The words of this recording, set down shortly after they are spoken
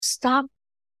stop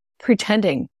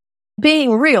pretending.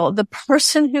 Being real, the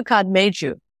person who God made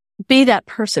you, be that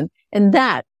person. And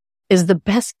that is the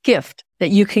best gift that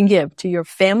you can give to your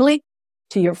family,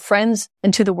 to your friends,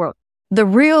 and to the world. The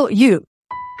real you.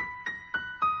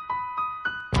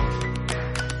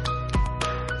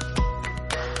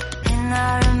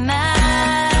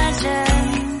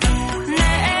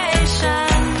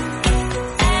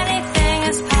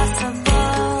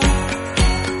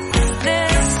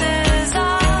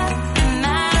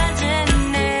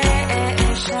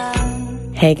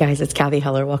 Hey guys, it's Kathy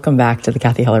Heller. Welcome back to the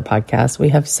Kathy Heller podcast. We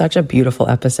have such a beautiful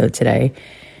episode today.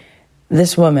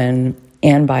 This woman,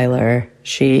 Ann Beiler,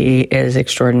 she is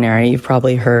extraordinary. You've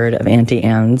probably heard of Auntie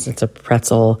Ann's. It's a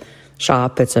pretzel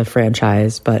shop. It's a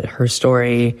franchise, but her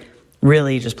story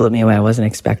really just blew me away. I wasn't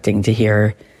expecting to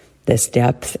hear this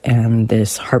depth and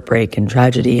this heartbreak and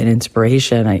tragedy and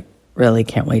inspiration. I really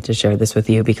can't wait to share this with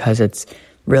you because it's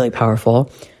really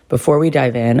powerful. Before we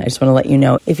dive in, I just want to let you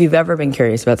know, if you've ever been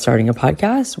curious about starting a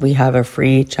podcast, we have a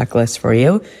free checklist for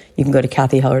you. You can go to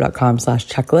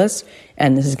kathyheller.com/checklist,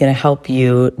 and this is going to help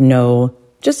you know,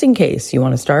 just in case you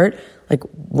want to start, like,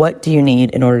 what do you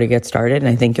need in order to get started? And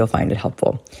I think you'll find it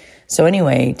helpful. So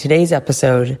anyway, today's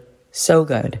episode, so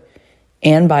good.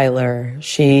 Ann Beiler,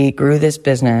 she grew this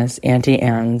business, Auntie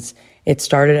Ann's. It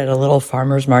started at a little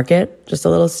farmer's market, just a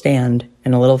little stand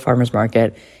in a little farmer's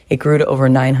market. It grew to over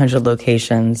 900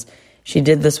 locations. She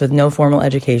did this with no formal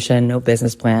education, no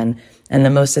business plan. And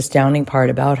the most astounding part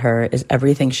about her is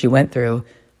everything she went through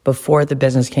before the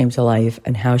business came to life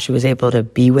and how she was able to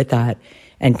be with that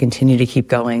and continue to keep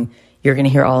going. You're going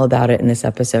to hear all about it in this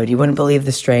episode. You wouldn't believe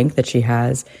the strength that she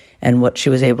has and what she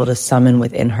was able to summon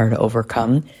within her to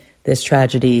overcome this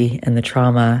tragedy and the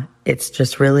trauma. It's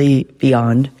just really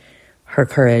beyond. Her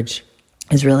courage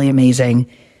is really amazing.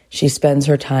 She spends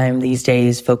her time these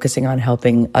days focusing on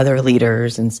helping other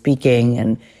leaders and speaking,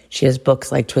 and she has books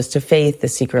like Twist of Faith, The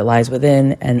Secret Lies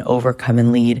Within, and Overcome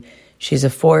and Lead. She's a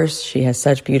force. She has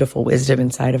such beautiful wisdom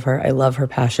inside of her. I love her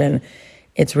passion.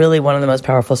 It's really one of the most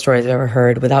powerful stories I've ever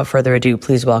heard. Without further ado,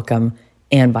 please welcome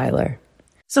Ann Beiler.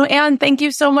 So Ann, thank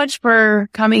you so much for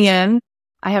coming in.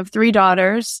 I have 3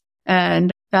 daughters,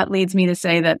 and that leads me to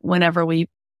say that whenever we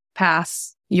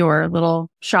pass your little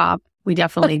shop, we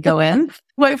definitely go in.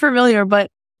 Quite familiar, but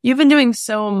you've been doing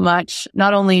so much.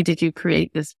 Not only did you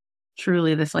create this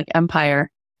like empire,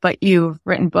 but you've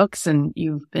written books and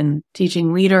you've been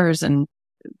teaching leaders and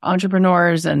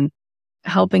entrepreneurs and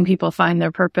helping people find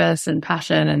their purpose and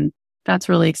passion. And that's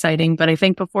really exciting. But I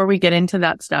think before we get into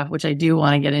that stuff, which I do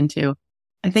want to get into,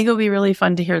 I think it'll be really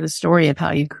fun to hear the story of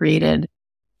how you created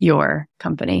your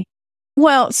company.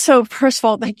 Well, so first of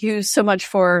all, thank you so much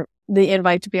for the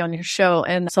invite to be on your show.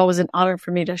 And it's always an honor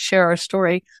for me to share our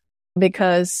story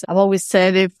because I've always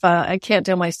said, if I can't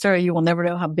tell my story, you will never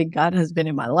know how big God has been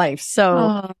in my life.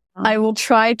 So I will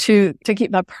try to keep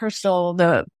my personal,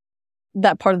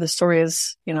 that part of the story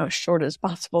as, as short as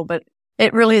possible. But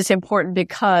it really is important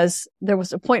because there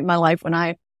was a point in my life when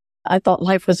I thought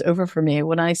life was over for me.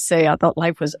 When I say I thought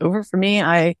life was over for me,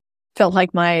 I felt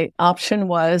like my option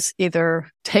was either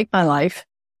take my life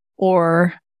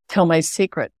or tell my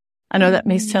secret. I know that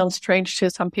may sound strange to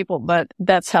some people, but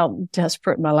that's how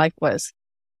desperate my life was.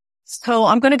 So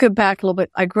I'm going to go back a little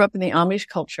bit. I grew up in the Amish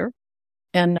culture,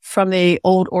 and from the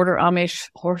old order Amish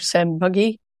horse and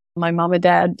buggy. My mom and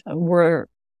dad were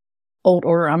old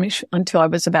order Amish until I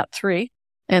was about 3.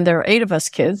 And there are 8 of us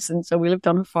kids. And so we lived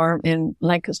on a farm in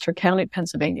Lancaster County,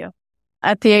 Pennsylvania.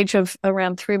 At the age of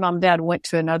around 3, mom and dad went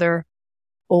to another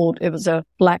it was a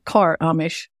black car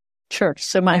Amish church.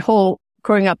 So my whole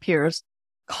growing up years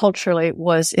culturally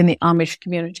was in the Amish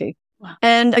community. Wow.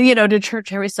 And, to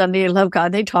church every Sunday, love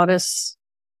God. They taught us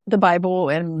the Bible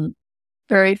and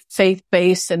very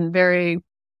faith-based and very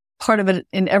part of it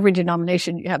in every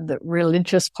denomination. You have the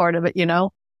religious part of it,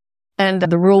 and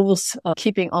the rules,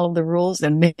 keeping all of the rules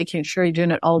and making sure you're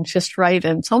doing it all just right.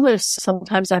 And it's almost,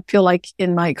 sometimes I feel like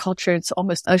in my culture, it's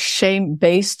almost a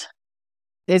shame-based.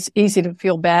 It's easy to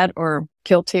feel bad or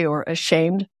guilty or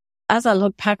ashamed. As I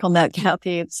look back on that,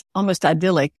 Kathy, it's almost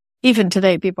idyllic. Even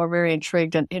today, people are very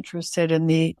intrigued and interested in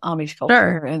the Amish culture.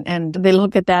 Sure. And they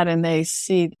look at that and they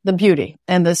see the beauty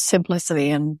and the simplicity.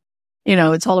 And,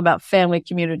 it's all about family,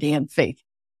 community, and faith.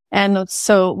 And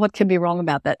so what could be wrong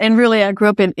about that? And really, I grew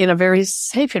up in a very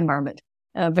safe environment,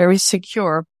 very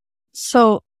secure.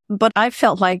 So, but I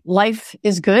felt like life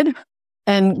is good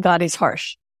and God is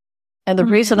harsh. And the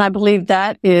reason I believe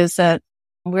that is that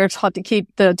we're taught to keep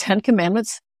the 10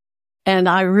 Commandments. And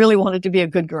I really wanted to be a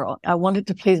good girl. I wanted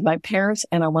to please my parents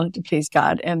and I wanted to please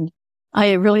God. And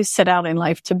I really set out in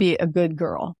life to be a good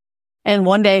girl. And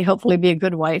one day, hopefully be a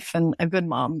good wife and a good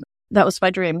mom. That was my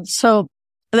dream. So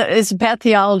it's bad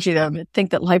theology to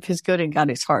think that life is good and God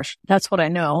is harsh. That's what I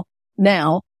know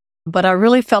now. But I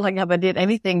really felt like if I did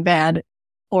anything bad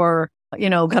or,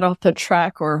 got off the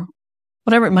track or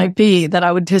whatever it might be, that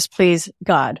I would displease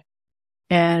God.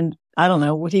 And I don't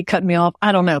know, would he cut me off?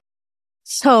 I don't know.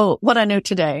 So what I know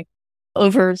today,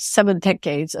 over 7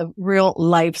 decades of real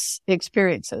life's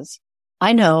experiences,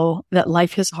 I know that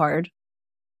life is hard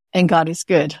and God is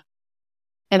good.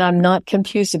 And I'm not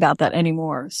confused about that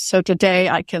anymore. So today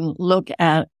I can look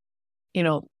at,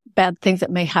 bad things that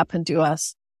may happen to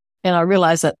us. And I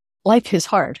realize that life is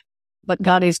hard, but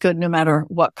God is good no matter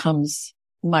what comes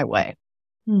my way.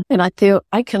 And I feel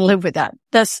I can live with that.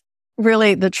 That's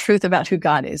really the truth about who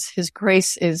God is. His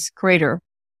grace is greater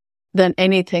than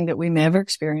anything that we may ever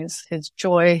experience. His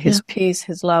joy, his peace,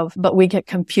 his love. But we get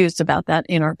confused about that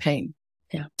in our pain.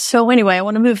 Yeah. So anyway, I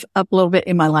want to move up a little bit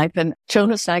in my life. And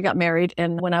Jonas and I got married.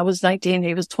 And when I was 19,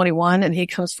 he was 21, and he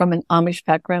comes from an Amish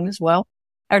background as well.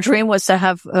 Our dream was to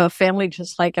have a family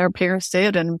just like our parents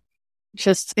did and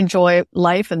just enjoy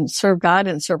life and serve God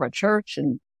and serve our church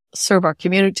and serve our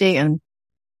community. And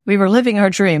we were living our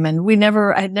dream. And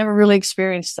I had never really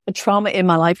experienced a trauma in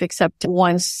my life except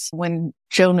once when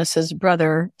Jonas's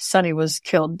brother, Sonny, was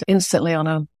killed instantly on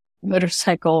a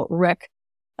motorcycle wreck.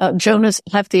 Jonas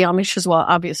left the Amish as well,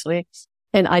 obviously,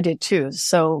 and I did too.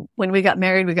 So when we got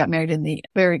married in the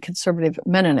very conservative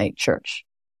Mennonite church.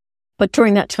 But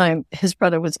during that time, his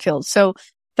brother was killed. So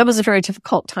that was a very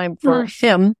difficult time for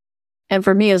him and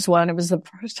for me as well. And it was the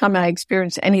first time I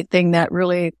experienced anything that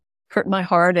really hurt my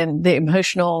heart, and the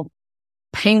emotional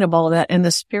pain of all of that and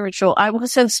the spiritual. I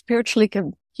wasn't spiritually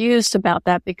confused about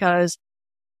that because,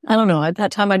 I don't know, at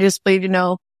that time I just believed,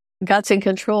 God's in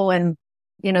control and,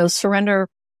 surrender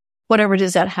whatever it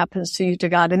is that happens to you to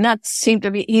God. And that seemed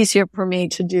to be easier for me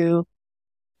to do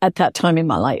at that time in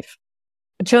my life.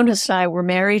 Jonas and I were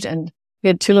married, and we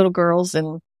had 2 little girls,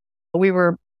 and we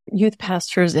were youth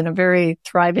pastors in a very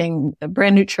thriving,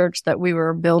 brand new church that we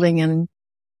were building. And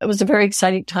it was a very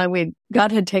exciting time.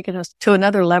 God had taken us to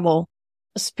another level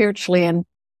spiritually, and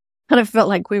kind of felt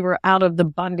like we were out of the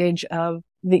bondage of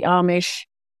the Amish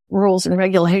rules and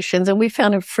regulations. And we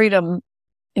found a freedom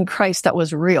in Christ that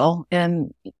was real,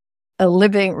 and a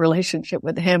living relationship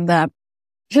with him that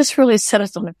just really set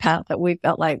us on a path that we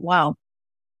felt like, wow,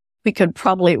 we could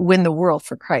probably win the world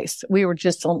for Christ. We were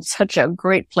just on such a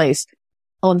great place,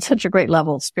 on such a great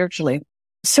level spiritually.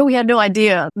 So we had no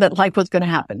idea that life was going to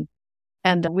happen.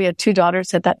 And we had 2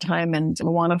 daughters at that time, and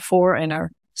Moana 4, and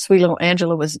our sweet little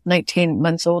Angela was 19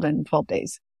 months old and 12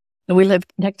 days. And we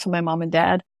lived next to my mom and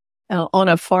dad on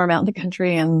a farm out in the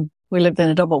country, and we lived in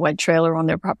a double wide trailer on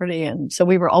their property. And so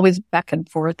we were always back and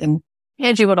forth, and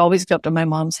Angie would always go up to my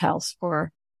mom's house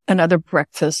for another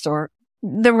breakfast, or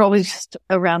they were always just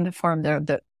around the farm there,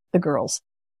 the girls.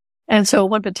 And so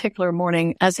one particular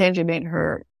morning, as Angie made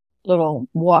her little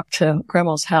walk to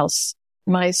grandma's house,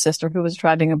 my sister, who was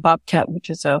driving a bobcat, which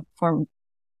is a farm,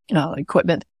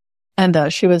 equipment,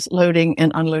 and she was loading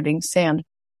and unloading sand.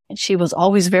 And she was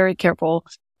always very careful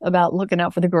about looking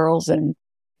out for the girls. And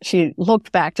she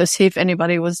looked back to see if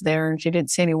anybody was there, and she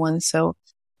didn't see anyone. So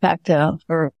back to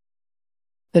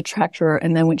the tractor.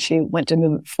 And then when she went to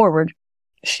move it forward,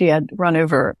 she had run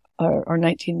over our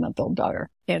 19-month-old daughter,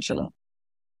 Angela.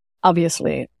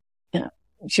 Obviously,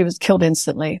 she was killed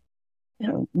instantly.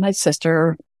 My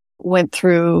sister went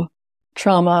through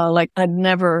trauma like I'd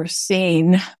never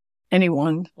seen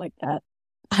anyone like that.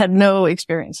 I had no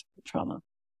experience with trauma.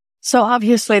 So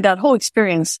obviously that whole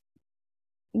experience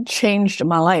changed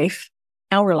my life,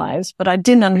 our lives, but I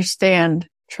didn't understand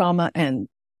trauma and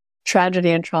tragedy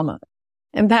and trauma.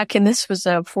 And this was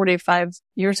 45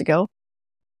 years ago.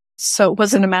 So it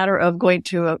wasn't a matter of going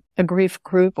to a grief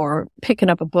group or picking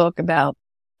up a book about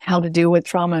how to deal with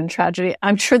trauma and tragedy.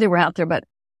 I'm sure they were out there, but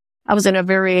I was in a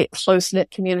very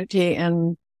close-knit community,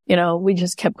 and, we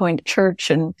just kept going to church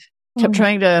and kept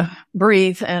trying to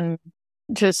breathe and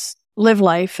just live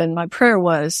life. And my prayer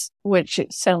was, which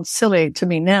it sounds silly to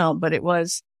me now, but it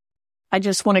was, I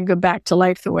just want to go back to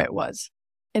life the way it was.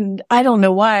 And I don't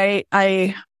know why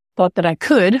I thought that I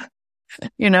could,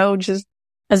 just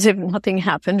as if nothing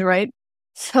happened, right?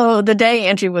 So the day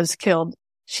Angie was killed,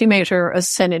 she made her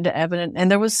ascent into heaven, and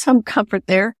there was some comfort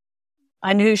there.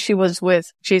 I knew she was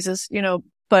with Jesus,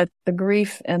 but the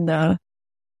grief and the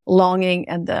longing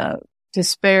and the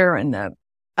despair and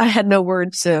I had no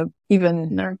words to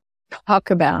even talk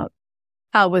about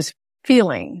how I was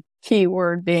feeling, key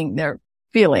word being their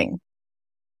feeling.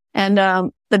 And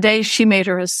the day she made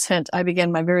her ascent, I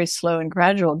began my very slow and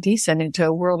gradual descent into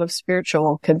a world of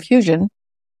spiritual confusion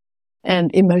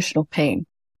and emotional pain.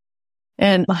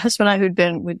 And my husband and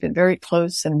I, we'd been very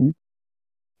close and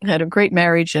had a great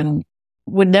marriage, and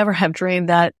would never have dreamed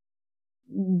that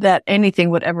anything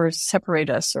would ever separate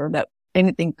us or that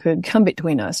anything could come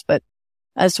between us. But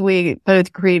as we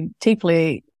both grieved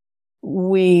deeply,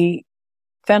 we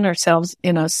found ourselves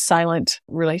in a silent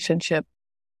relationship.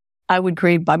 I would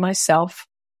grieve by myself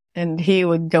and he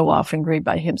would go off and grieve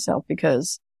by himself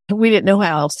because we didn't know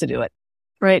how else to do it.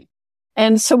 Right.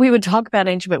 And so we would talk about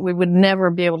Auntie, but we would never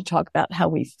be able to talk about how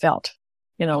we felt.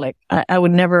 Like I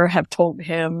would never have told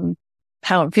him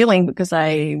how I'm feeling because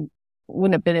I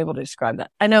wouldn't have been able to describe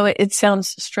that. I know it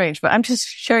sounds strange, but I'm just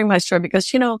sharing my story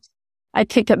because, I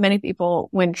think that many people,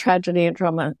 when tragedy and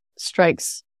trauma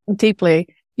strikes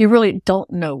deeply, you really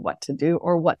don't know what to do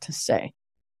or what to say.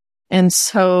 And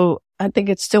so I think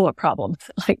it's still a problem.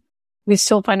 Like we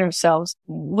still find ourselves,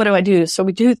 what do I do? So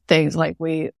we do things like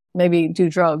we maybe do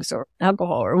drugs or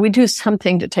alcohol, or we do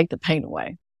something to take the pain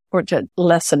away or to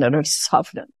lessen it or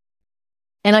soften it.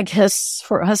 And I guess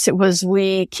for us, it was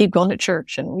we keep going to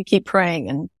church and we keep praying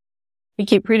and we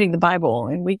keep reading the Bible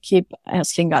and we keep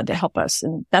asking God to help us.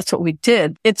 And that's what we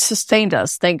did. It sustained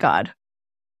us, thank God.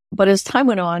 But as time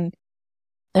went on,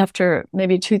 after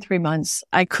maybe 2-3 months,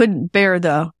 I couldn't bear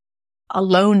the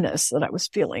aloneness that I was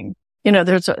feeling.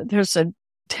 There's a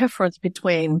difference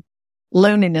between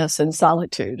loneliness and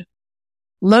solitude.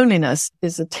 Loneliness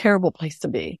is a terrible place to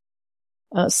be.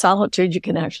 Solitude, you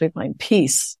can actually find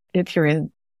peace if you're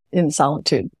in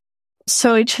solitude.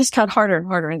 So it just got harder and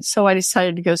harder. And so I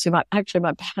decided to go see my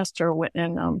pastor went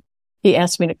and, he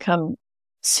asked me to come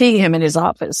see him in his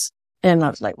office. And I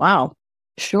was like, wow,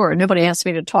 sure. Nobody asked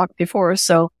me to talk before.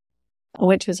 So I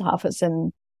went to his office,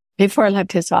 and before I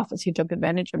left his office, he took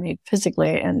advantage of me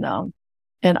physically. And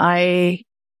I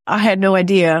had no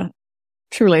idea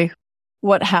truly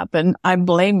what happened. I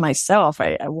blamed myself.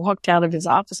 I walked out of his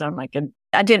office. And I'm like,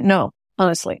 I didn't know,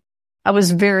 honestly. I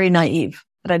was very naive,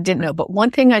 but I didn't know. But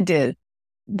one thing I did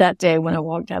that day when I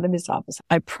walked out of his office,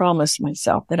 I promised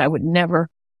myself that I would never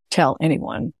tell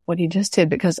anyone what he just did,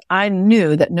 because I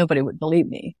knew that nobody would believe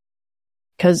me,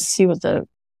 because he was a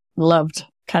loved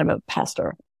kind of a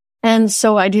pastor. And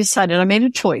so I decided, I made a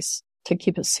choice to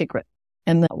keep it secret.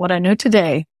 And what I know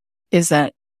today is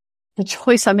that the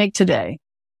choice I make today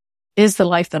is the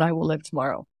life that I will live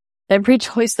tomorrow. Every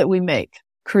choice that we make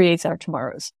creates our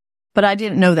tomorrows. But I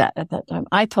didn't know that at that time.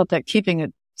 I thought that keeping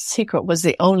it secret was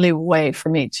the only way for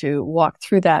me to walk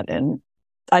through that. And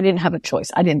I didn't have a choice.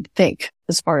 I didn't think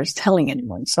as far as telling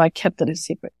anyone. So I kept it a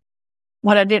secret.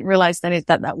 What I didn't realize then is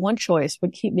that one choice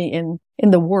would keep me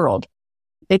in the world.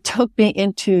 It took me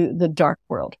into the dark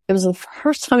world. It was the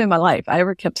first time in my life I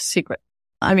ever kept a secret.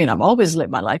 I mean, I've always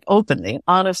lived my life openly,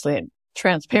 honestly, and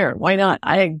transparent. Why not?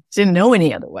 I didn't know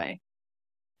any other way.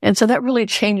 And so that really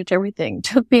changed everything,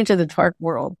 took me into the dark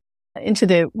world, into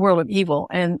the world of evil.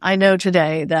 And I know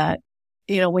today that,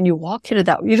 when you walk into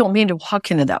that, you don't mean to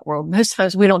walk into that world. Most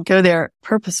times we don't go there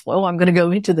purposeful. Oh, I'm going to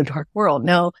go into the dark world.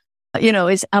 No,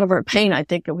 it's out of our pain, I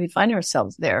think, that we find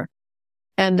ourselves there.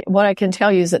 And what I can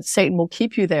tell you is that Satan will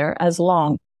keep you there as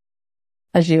long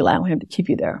as you allow him to keep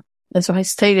you there. And so I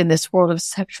stayed in this world of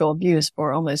sexual abuse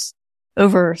for almost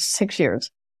over 6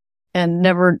 years and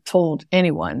never told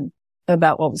anyone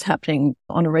about what was happening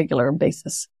on a regular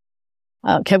basis.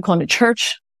 Kept going to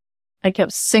church. I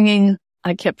kept singing.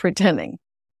 I kept pretending.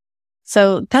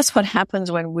 So that's what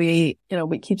happens when we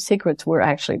keep secrets. We're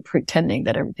actually pretending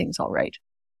that everything's all right.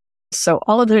 So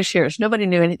all of those years, nobody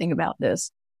knew anything about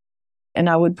this. And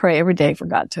I would pray every day for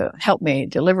God to help me,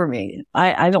 deliver me.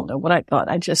 I don't know what I thought.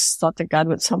 I just thought that God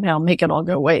would somehow make it all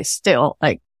go away still.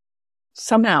 Like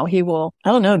somehow he will,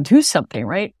 I don't know, do something,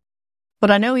 right?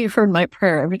 But I know he heard my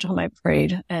prayer every time I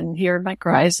prayed, and he heard my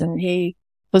cries, and he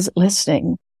was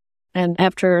listening. And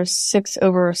after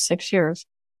over 6 years,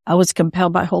 I was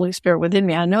compelled by Holy Spirit within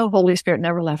me. I know Holy Spirit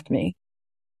never left me,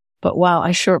 but wow,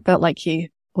 I sure felt like he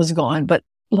was gone. But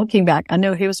looking back, I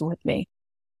know he was with me.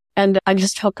 And I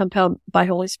just felt compelled by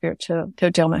Holy Spirit to go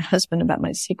tell my husband about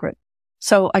my secret.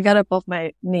 So I got up off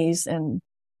my knees and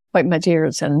wiped my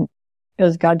tears, and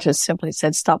God just simply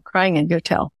said, stop crying and go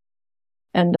tell.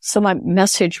 And so my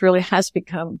message really has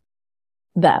become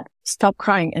that. Stop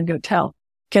crying and go tell.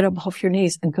 Get up off your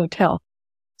knees and go tell.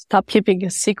 Stop keeping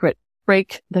a secret.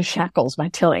 Break the shackles by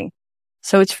telling.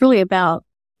 So it's really about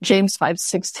James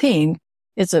 5:16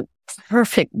 is a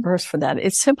perfect verse for that.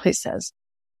 It simply says,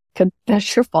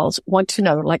 confess your faults one to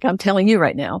another, like I'm telling you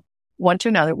right now, one to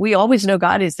another. We always know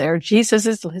God is there. Jesus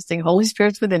is listening. Holy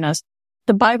Spirit's within us.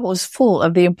 The Bible is full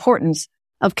of the importance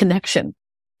of connection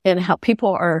and how people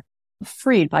are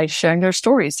freed by sharing their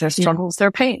stories, their struggles,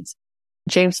 their pains.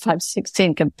 James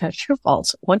 5:16, confess your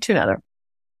faults one to another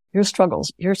your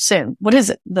struggles, your sin. What is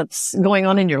it that's going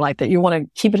on in your life that you want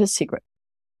to keep it a secret?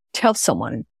 Tell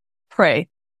someone, pray,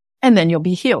 and then you'll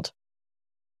be healed.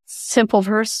 Simple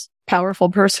verse, powerful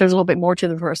verse. There's a little bit more to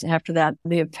the verse after that,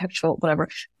 the effectual, whatever.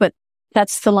 But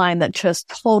that's the line that just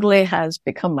totally has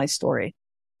become my story.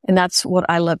 And that's what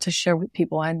I love to share with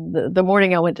people. And the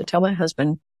morning I went to tell my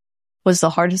husband was the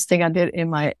hardest thing I did in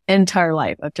my entire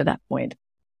life up to that point,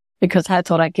 because I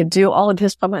thought I could do all of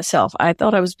this by myself. I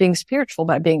thought I was being spiritual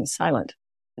by being silent.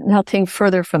 Nothing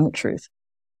further from the truth.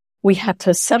 We have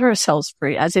to set ourselves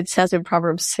free, as it says in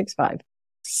Proverbs 6:5.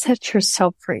 Set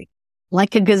yourself free,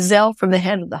 like a gazelle from the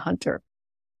hand of the hunter,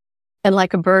 and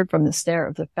like a bird from the snare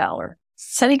of the fowler.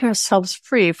 Setting ourselves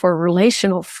free for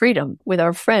relational freedom with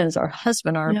our friends, our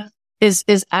husband,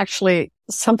 is actually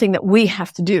something that we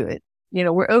have to do.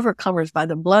 We're overcomers by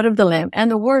the blood of the Lamb and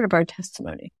the word of our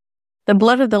testimony. The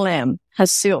blood of the Lamb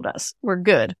has sealed us. We're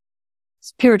good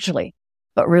spiritually,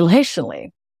 but relationally,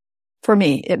 for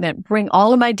me, it meant bring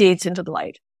all of my deeds into the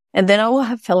light, and then I will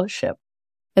have fellowship,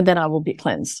 and then I will be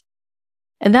cleansed.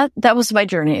 And that was my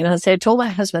journey. And as I told my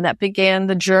husband, that began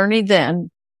the journey then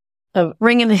of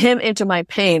bringing him into my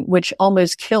pain, which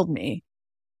almost killed me.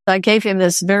 I gave him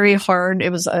this very hard,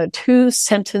 it was a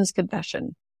 2-sentence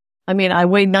confession. I mean, I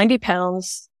weighed 90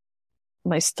 pounds.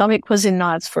 My stomach was in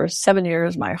knots for 7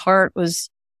 years. My heart was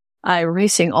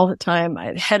racing all the time. I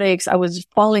had headaches. I was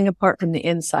falling apart from the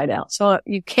inside out. So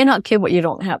you cannot give what you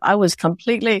don't have. I was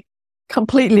completely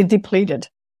depleted.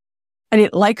 I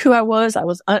didn't like who I was.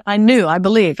 I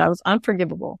believed I was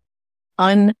unforgivable,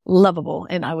 unlovable,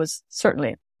 and I was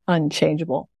certainly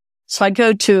unchangeable. So I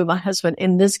go to my husband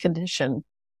in this condition,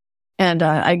 and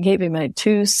I gave him a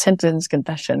 2-sentence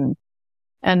confession.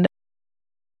 And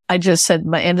I just said,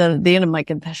 the end of my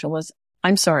confession was,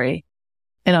 I'm sorry,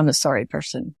 and I'm a sorry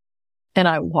person. And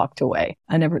I walked away.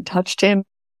 I never touched him.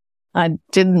 I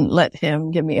didn't let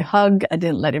him give me a hug. I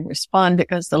didn't let him respond,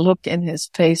 because the look in his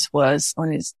face was,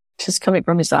 just coming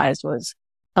from his eyes, was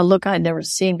a look I'd never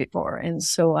seen before. And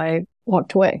so I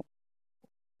walked away.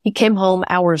 He came home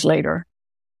hours later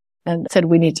and said,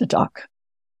 we need to talk.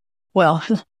 Well,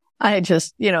 I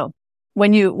just,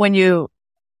 when you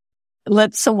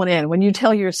let someone in, when you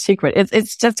tell your secret,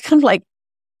 it's just kind of like,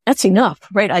 that's enough,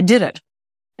 right? I did it.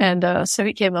 And so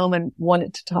he came home and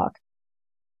wanted to talk.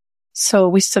 So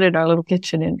we stood in our little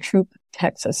kitchen in Troop,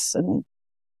 Texas, and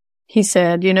he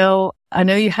said, I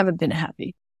know you haven't been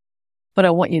happy, but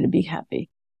I want you to be happy.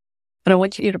 But I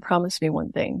want you to promise me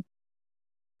one thing.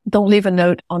 Don't leave a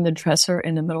note on the dresser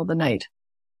in the middle of the night.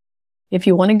 If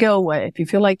you want to go away, if you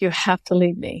feel like you have to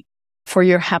leave me for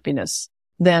your happiness,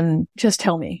 then just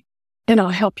tell me and I'll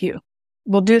help you.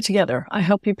 We'll do it together. I'll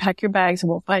help you pack your bags and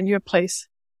we'll find you a place.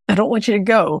 I don't want you to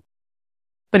go,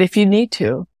 but if you need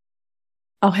to,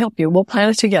 I'll help you. We'll plan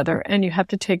it together, and you have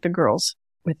to take the girls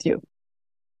with you.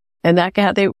 And that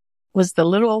was the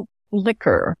little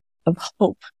flicker of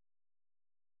hope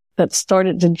that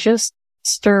started to just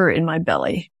stir in my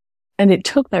belly, and it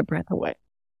took my breath away.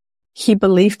 He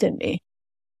believed in me.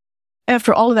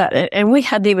 After all of that, and we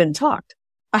hadn't even talked.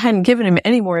 I hadn't given him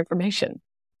any more information.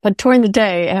 But during the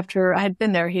day after I had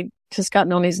been there, he'd just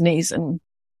gotten on his knees and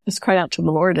just cried out to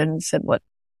the Lord and said, what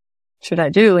should I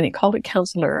do? And he called a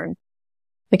counselor, and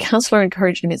the counselor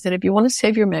encouraged him. He said, if you want to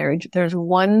save your marriage, there's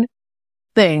one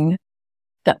thing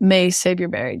that may save your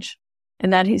marriage.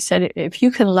 And that, he said, if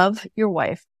you can love your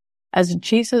wife as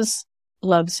Jesus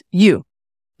loves you,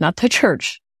 not the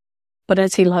church, but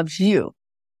as he loves you,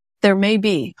 there may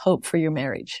be hope for your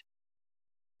marriage.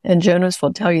 And Jonas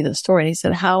will tell you the story. And he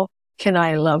said, how do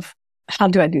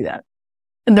I do that?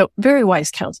 And the very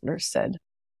wise counselor said,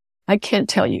 I can't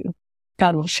tell you.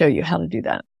 God will show you how to do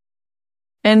that.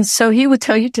 And so he would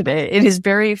tell you today, in his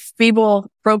very feeble,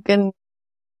 broken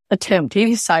attempt, he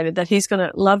decided that he's going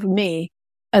to love me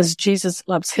as Jesus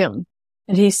loves him.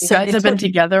 And he said, you guys have been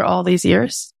together all these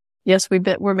years? Yes,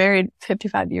 we're married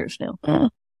 55 years now. Mm.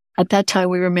 At that time,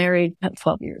 we were married at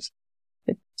 12 years,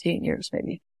 15 years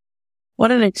maybe.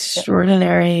 What an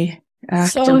extraordinary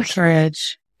act of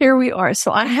courage. Here we are.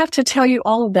 So I have to tell you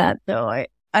all of that, though.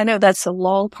 I know that's a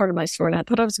long part of my story, and I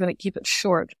thought I was going to keep it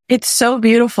short. It's so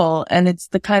beautiful, and it's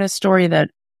the kind of story that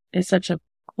is such a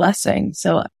blessing.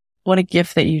 So what a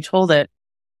gift that you told it.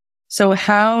 So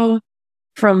how,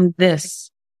 from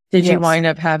this, did you wind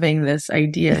up having this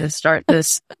idea to start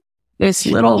this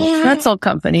little pretzel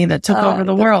company that took over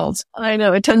the world? I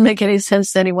know it doesn't make any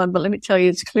sense to anyone, but let me tell you,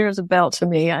 it's clear as a bell to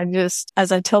me.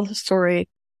 As I tell the story,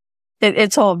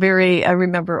 it's all I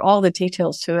remember all the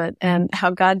details to it, and how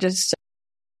God just,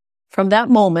 from that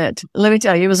moment, let me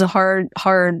tell you, it was a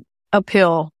hard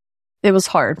uphill it was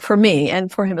hard for me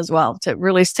and for him as well to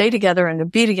really stay together and to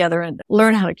be together and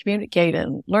learn how to communicate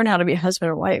and learn how to be a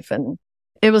husband or wife. And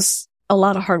it was a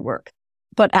lot of hard work.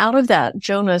 But out of that,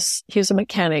 Jonas, he was a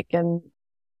mechanic, and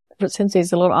since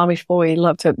he's a little Amish boy, he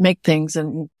loved to make things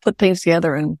and put things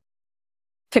together and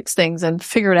fix things and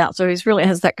figure it out. So he's really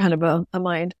has that kind of a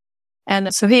mind.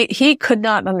 And so he could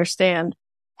not understand,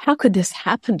 how could this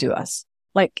happen to us?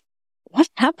 Like, what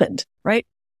happened? Right?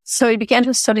 So he began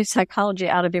to study psychology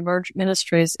out of Emerge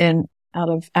Ministries out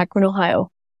of Akron,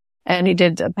 Ohio. And he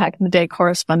did back in the day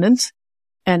correspondence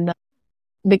and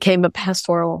became a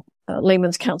pastoral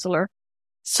layman's counselor.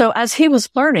 So as he was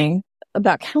learning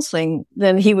about counseling,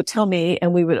 then he would tell me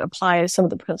and we would apply some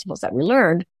of the principles that we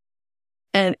learned.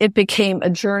 And it became a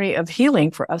journey of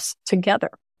healing for us together.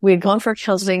 We had gone for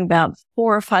counseling about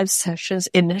 4 or 5 sessions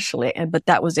initially, but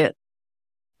that was it.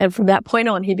 And from that point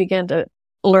on, he began to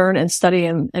learn and study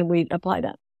and we applied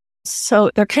that.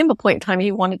 So there came a point in time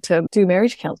he wanted to do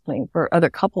marriage counseling for other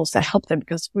couples to help them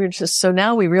because so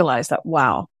now we realized that,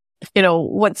 wow,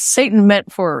 what Satan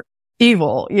meant for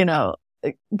evil,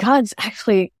 God's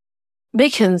actually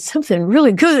making something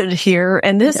really good here.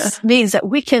 And this means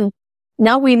that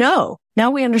now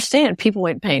we understand people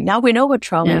in pain. Now we know what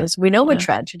trauma is. We know what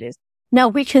tragedy is. Now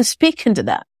we can speak into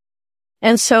that.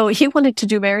 And so he wanted to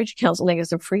do marriage counseling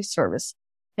as a free service.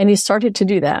 And he started to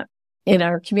do that in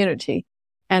our community.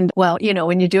 And well,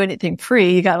 when you do anything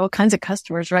free, you got all kinds of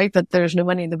customers, right? But there's no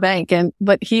money in the bank.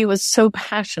 But he was so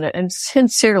passionate and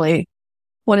sincerely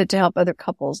wanted to help other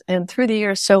couples. And through the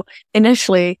years, so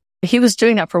initially he was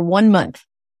doing that for 1 month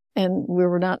and we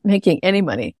were not making any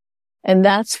money. And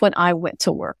that's when I went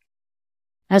to work.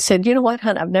 I said, you know what,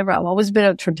 hon, I've always been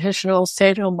a traditional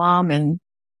stay-at-home mom and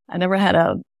I never had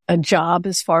a job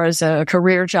as far as a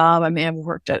career job. I mean, I've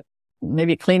worked at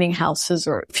maybe cleaning houses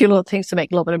or a few little things to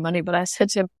make a little bit of money. But I said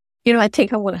to him, I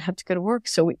think I want to have to go to work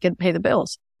so we can pay the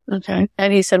bills. Okay.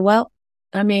 And he said, well,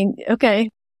 I mean, okay,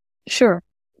 sure.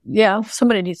 Yeah,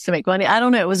 somebody needs to make money. I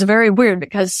don't know. It was very weird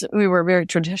because we were a very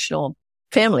traditional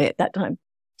family at that time.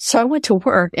 So I went to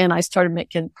work and I started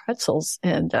making pretzels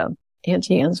and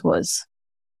Auntie Anne's was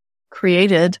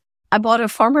created. I bought a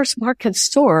farmer's market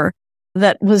store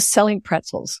that was selling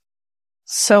pretzels.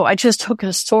 So I just took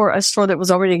a store that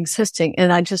was already existing,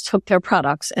 and I just took their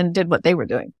products and did what they were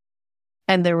doing.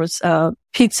 And there was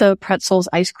pizza, pretzels,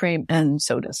 ice cream, and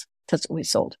sodas. That's what we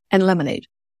sold. And lemonade.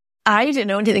 I didn't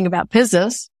know anything about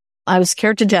business. I was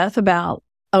scared to death about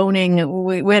owning.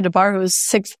 We had to borrow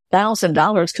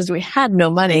 $6,000 because we had no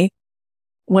money.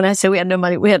 When I say we had no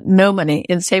money, we had no money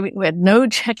in saving. We had no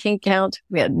checking account.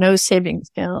 We had no savings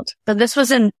account. But this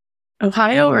was in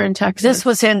Ohio or in Texas?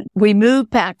 We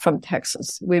moved back from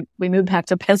Texas. We moved back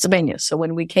to Pennsylvania. So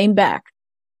when we came back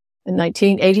in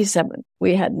 1987,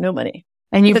 we had no money.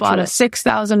 And you bought a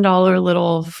 $6,000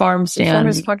 little farm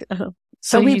stand.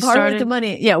 So we borrowed the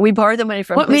money. Yeah, we borrowed the money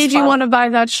from. What made you want to buy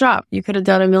that shop? You could have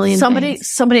done a million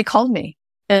things. Somebody called me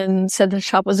and said the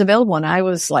shop was available. And I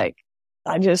was like,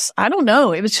 I don't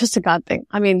know. It was just a God thing.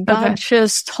 I mean, God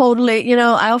just totally,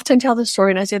 I often tell the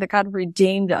story and I say that God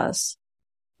redeemed us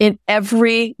in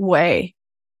every way.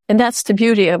 And that's the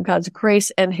beauty of God's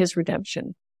grace and his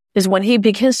redemption is when he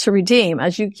begins to redeem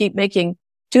as you keep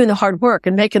doing the hard work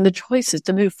and making the choices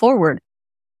to move forward.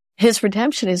 His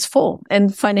redemption is full.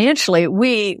 And financially,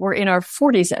 we were in our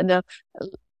 40s. And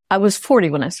I was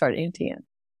 40 when I started Auntie Anne.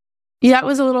 Yeah, it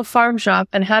was a little farm shop.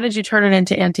 And how did you turn it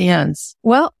into Auntie Anne's?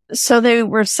 Well, so they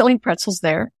were selling pretzels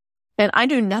there. And I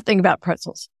knew nothing about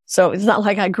pretzels. So it's not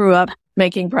like I grew up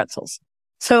making pretzels.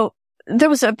 So there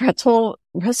was a pretzel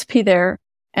recipe there.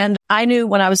 And I knew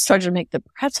when I was starting to make the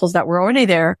pretzels that were already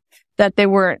there that they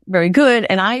weren't very good.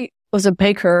 And I was a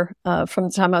baker from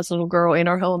the time I was a little girl in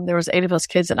our home. There was 8 of us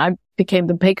kids and I became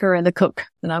the baker and the cook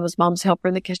and I was mom's helper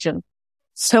in the kitchen.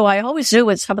 So I always knew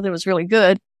when something was really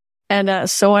good. And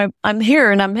so I'm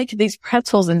here and I'm making these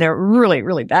pretzels and they're really,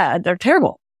 really bad. They're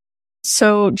terrible.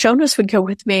 So Jonas would go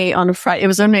with me on a Friday. It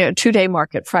was only a 2-day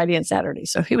market, Friday and Saturday.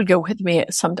 So he would go with me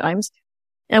sometimes.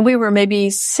 And we were maybe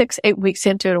 6-8 weeks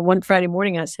into it. One Friday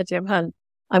morning, I said to him, hon,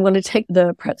 I'm going to take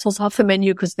the pretzels off the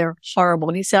menu because they're horrible.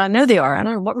 And he said, I know they are. I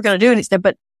don't know what we're going to do. And he said,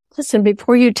 but listen,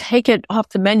 before you take it off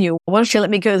the menu, why don't you let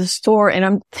me go to the store? And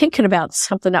I'm thinking about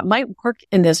something that might work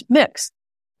in this mix.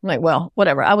 I'm like, well,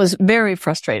 whatever. I was very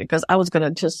frustrated because I was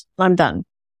going to I'm done.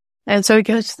 And so he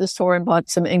goes to the store and bought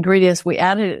some ingredients. We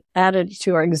added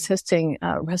to our existing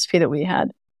recipe that we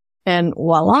had. And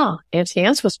voila, Auntie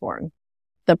Anne's was born.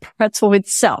 The pretzel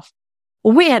itself.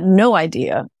 Well, we had no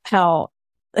idea how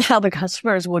the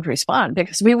customers would respond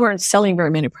because we weren't selling very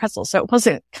many pretzels. So it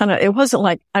wasn't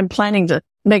like I'm planning to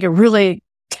make a really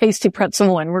tasty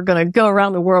pretzel and we're going to go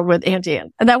around the world with Auntie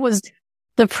Anne. And that was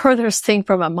the furthest thing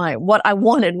from my mind. What I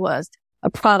wanted was a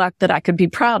product that I could be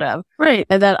proud of. Right.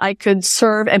 And that I could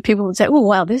serve and people would say, oh,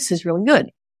 wow, this is really good.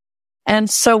 And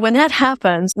so when that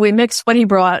happens, we mixed what he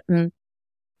brought and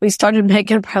we started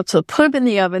making pretzels, put them in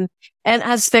the oven. And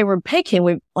as they were baking,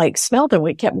 we like smelled them.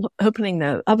 We kept opening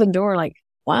the oven door like,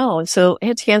 wow. And so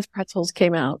Auntie Anne's pretzels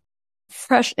came out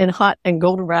fresh and hot and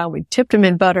golden brown. We tipped them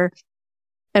in butter.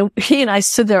 And he and I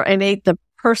stood there and ate the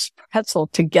first pretzel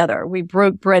together. We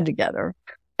broke bread together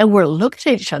and we're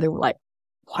looking at each other. We're like,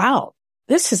 wow,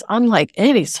 this is unlike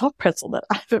any soft pretzel that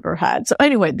I've ever had. So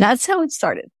anyway, that's how it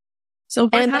started. So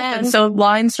what happened? So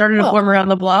lines started to form around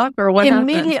the block or what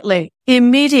happened?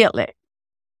 Immediately.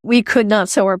 We could not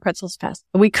sell our pretzels fast.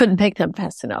 We couldn't make them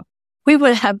fast enough. We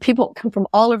would have people come from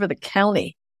all over the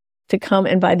county to come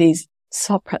and buy these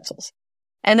soft pretzels.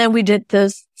 And then we did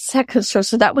the second store.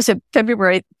 So that was in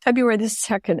February the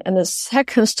 2nd. And the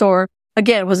second store,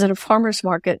 again, was at a farmer's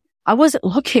market. I wasn't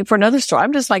looking for another store.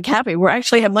 I'm just like happy. We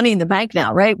actually have money in the bank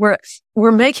now, right?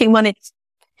 We're making money.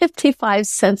 55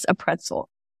 cents a pretzel.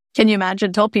 Can you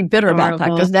imagine? Don't be bitter about that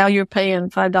because now you're paying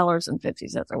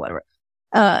 $5.50 or whatever.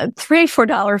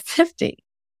 $3-4.50.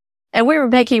 And we were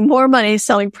making more money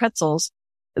selling pretzels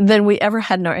than we ever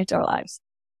had in our entire lives.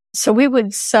 So we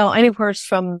would sell anywhere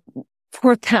from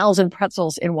 4,000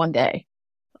 pretzels in one day.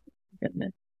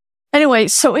 Anyway,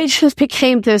 so it just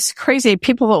became this crazy.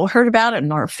 People heard about it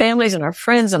and our families and our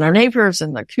friends and our neighbors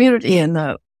and the community and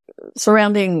the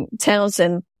surrounding towns.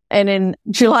 And in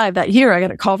July of that year, I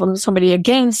got a call from somebody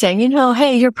again saying,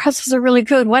 hey, your pretzels are really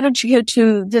good. Why don't you go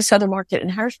to this other market in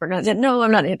Harrisburg? And I said, no,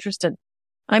 I'm not interested.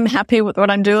 I'm happy with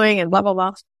what I'm doing and blah, blah,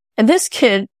 blah. And this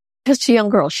kid, just a young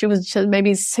girl, she was just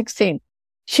maybe 16.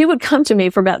 She would come to me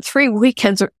for about 3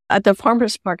 weekends at the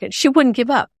farmer's market. She wouldn't give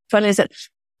up. Finally, I said,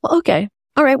 well, okay.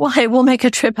 All right. Well, hey, we'll make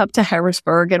a trip up to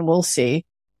Harrisburg and we'll see.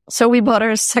 So we bought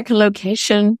our second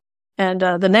location. And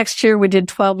the next year we did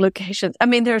 12 locations. I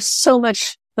mean, there's so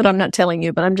much that I'm not telling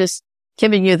you, but I'm just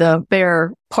giving you the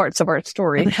bare parts of our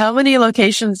story. And how many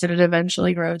locations did it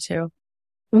eventually grow to?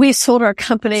 We sold our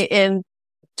company in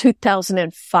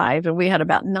 2005 and we had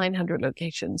about 900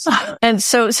 locations. And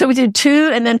so we did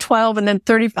 2 and then 12 and then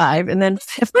 35 and then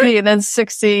 50 and then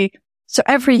 60. So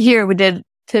every year we did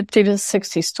 50 to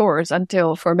 60 stores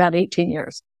for about 18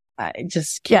 years. I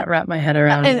just can't wrap my head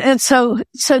around it. And so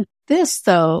this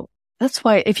though, that's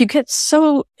why if you get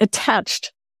so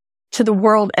attached to the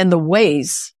world and the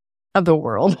ways of the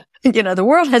world, the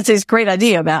world has this great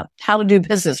idea about how to do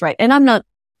business, right? And I'm not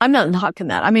knocking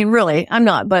that. I mean, really, I'm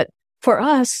not. But for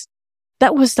us,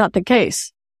 that was not the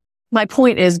case. My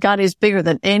point is God is bigger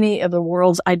than any of the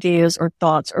world's ideas or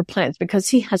thoughts or plans because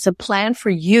he has a plan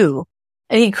for you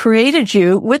and he created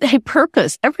you with a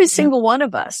purpose, every single one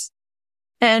of us.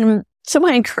 And so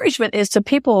my encouragement is to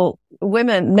people,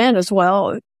 women, men as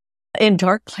well, in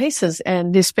dark places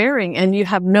and despairing and you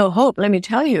have no hope. Let me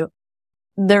tell you,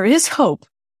 there is hope.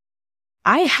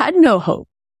 I had no hope.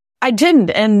 I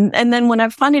didn't. And then when I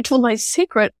finally told my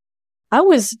secret, I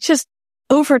was just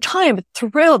over time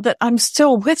thrilled that I'm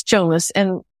still with Jonas.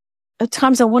 And at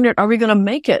times I wondered, are we going to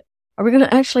make it? Are we going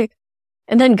to actually?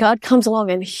 And then God comes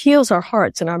along and heals our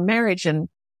hearts and our marriage. And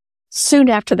soon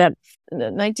after that,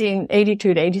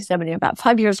 1982 to 87, about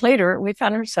 5 years later, we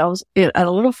found ourselves at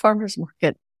a little farmer's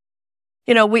market.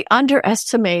 We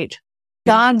underestimate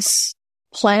God's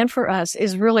plan for us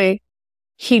is really,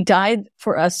 he died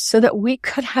for us so that we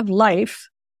could have life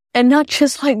and not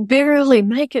just like barely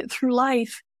make it through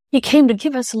life. He came to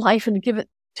give us life and to give it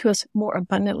to us more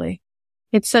abundantly.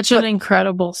 It's such an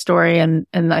incredible story. And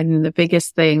the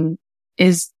biggest thing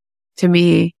is to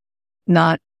me,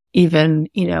 not even,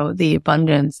 the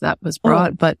abundance that was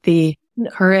brought, but the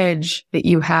courage that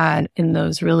you had in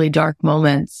those really dark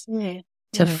moments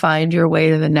to find your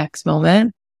way to the next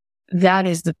moment. That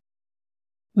is the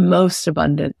most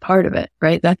abundant part of it,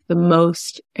 right? That's the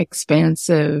most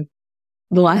expansive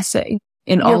blessing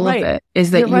in all of it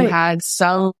is that you had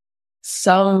some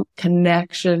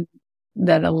connection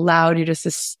that allowed you to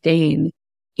sustain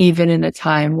even in a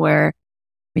time where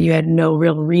you had no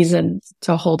real reason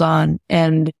to hold on.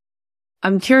 And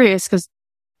I'm curious because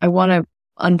I want to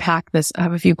unpack this. I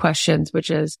have a few questions, which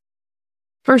is,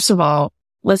 first of all,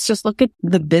 let's just look at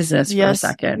the business for a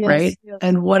second, right? Yes.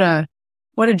 And what a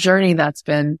journey that's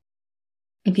been.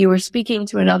 If you were speaking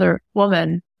to another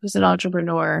woman who's an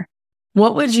entrepreneur,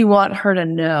 what would you want her to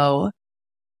know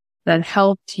that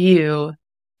helped you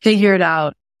figure it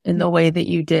out in the way that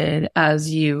you did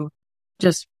as you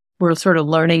just were sort of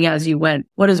learning as you went?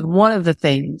 What is one of the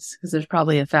things, because there's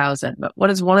probably 1,000, but what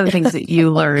is one of the things that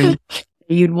you learned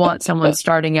you'd want someone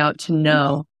starting out to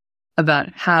know about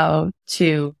how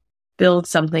to build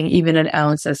something even an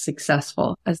ounce as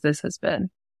successful as this has been?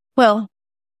 Well,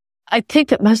 I think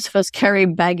that most of us carry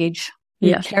baggage.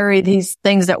 We carry these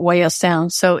things that weigh us down.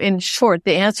 So in short,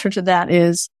 the answer to that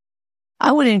is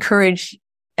I would encourage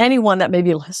anyone that may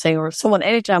be listening or someone,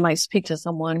 anytime I speak to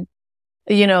someone,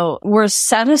 we're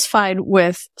satisfied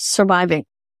with surviving.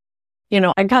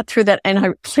 I got through that and I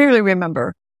clearly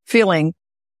remember feeling,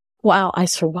 wow, I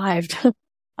survived.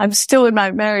 I'm still in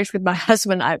my marriage with my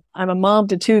husband. I'm a mom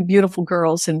to 2 beautiful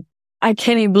girls and I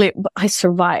can't even believe I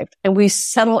survived and we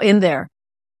settle in there.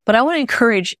 But I want to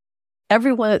encourage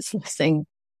everyone that's listening.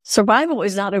 Survival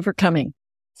is not overcoming.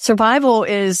 Survival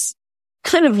is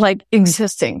kind of like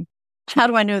existing. How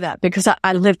do I know that? Because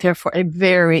I lived there for a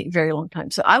very, very long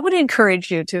time. So I would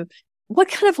encourage you to, what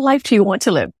kind of life do you want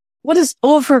to live? What does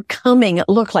overcoming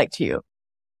look like to you?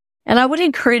 And I would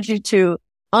encourage you to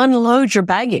unload your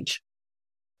baggage,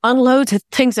 unload the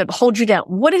things that hold you down.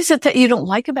 What is it that you don't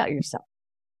like about yourself?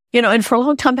 And for a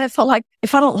long time, I felt like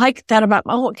if I don't like that about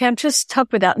okay, I'm just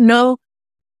stuck with that. No,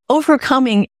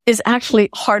 overcoming is actually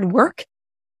hard work.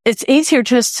 It's easier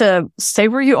just to stay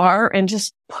where you are and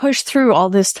just push through all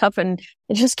this stuff and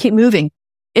just keep moving.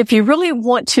 If you really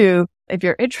want to, if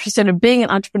you're interested in being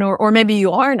an entrepreneur, or maybe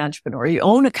you are an entrepreneur, you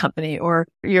own a company, or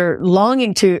you're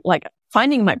longing to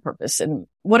finding my purpose and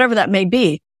whatever that may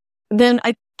be, then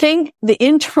I think the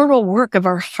internal work of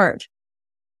our heart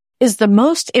is the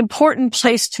most important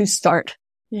place to start.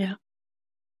 Yeah.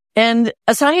 And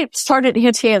as I started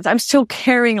Auntie, I'm still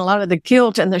carrying a lot of the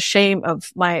guilt and the shame of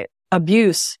my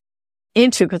abuse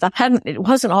into, because it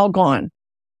wasn't all gone.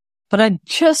 But I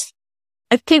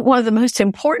think one of the most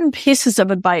important pieces of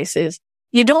advice is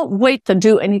you don't wait to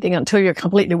do anything until you're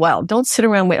completely well. Don't sit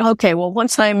around and wait. Okay, well,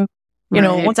 once I'm,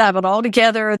 once I have it all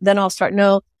together, then I'll start.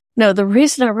 No, the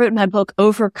reason I wrote my book,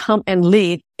 Overcome and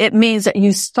Lead, it means that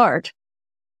you start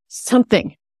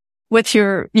something with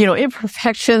your,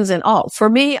 imperfections and all. For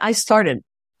me, I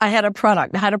had a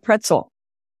product. I had a pretzel.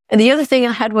 And the other thing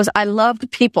I had was I loved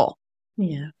people.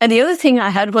 Yeah. And the other thing I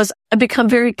had was I become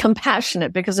very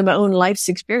compassionate because of my own life's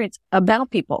experience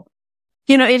about people.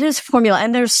 It is formula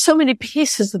and there's so many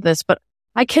pieces of this, but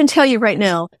I can tell you right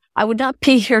now, I would not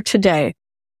be here today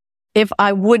if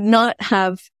I would not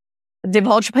have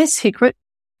divulged my secret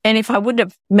and if I wouldn't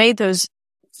have made those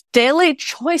daily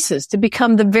choices to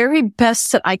become the very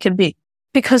best that I could be.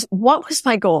 Because what was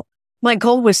my goal? My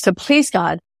goal was to please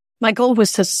God. My goal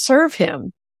was to serve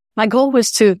Him. My goal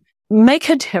was to make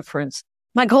a difference.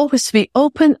 My goal was to be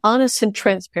open, honest, and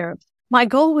transparent. My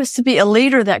goal was to be a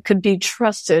leader that could be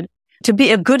trusted, to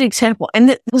be a good example.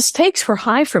 And the stakes were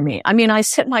high for me. I mean, I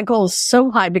set my goals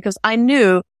so high because I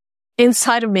knew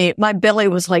inside of me, my belly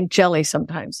was like jelly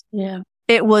sometimes. Yeah.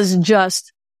 It was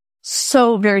just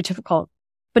so very difficult.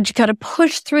 But you got to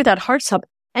push through that hard stuff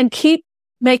and keep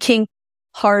making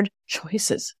hard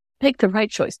choices. Make the right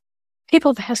choice.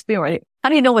 People have asked me already, how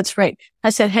do you know what's right? I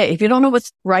said, hey, if you don't know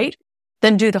what's right,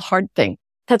 then do the hard thing.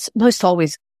 That's most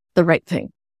always the right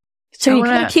thing. So you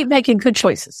got to keep making good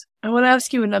choices. I want to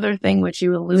ask you another thing, which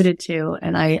you alluded to,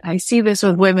 and I see this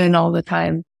with women all the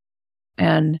time.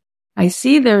 And I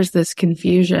see there's this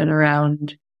confusion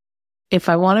around, if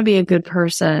I want to be a good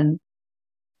person,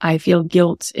 I feel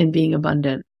guilt in being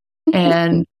abundant.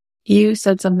 And you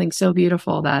said something so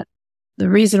beautiful that the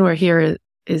reason we're here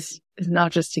is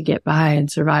not just to get by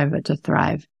and survive, but to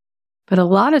thrive. But a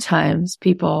lot of times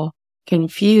people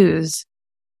confuse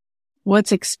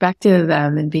what's expected of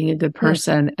them in being a good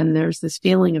person. And there's this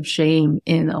feeling of shame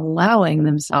in allowing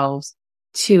themselves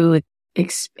to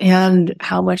expand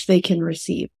how much they can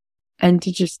receive, and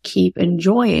to just keep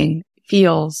enjoying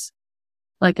feels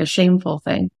like a shameful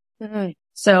thing. Mm-hmm.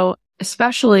 So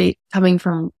especially coming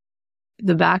from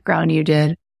the background you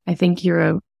did, I think you're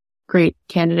a great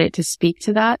candidate to speak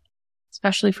to that,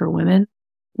 especially for women.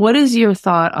 What is your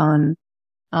thought on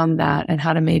that and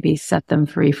how to maybe set them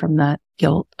free from that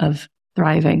guilt of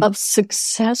thriving? Of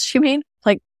success, you mean?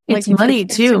 It's money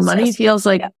too. Success. Money feels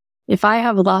like if I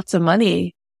have lots of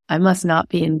money, I must not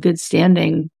be in good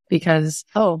standing because,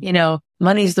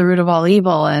 money's the root of all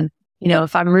evil. And,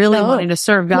 if I'm really wanting to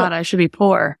serve God, I should be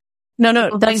poor.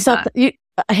 No, that's not,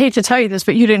 I hate to tell you this,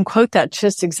 but you didn't quote that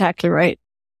just exactly right.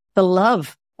 The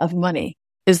love of money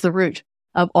is the root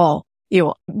of all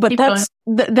evil. But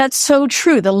that's so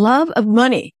true. The love of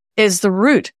money is the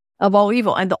root of all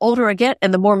evil. And the older I get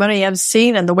and the more money I've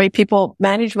seen and the way people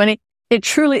manage money, it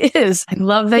truly is. I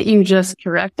love that you just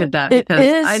corrected that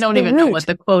because I don't even know what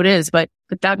the quote is, but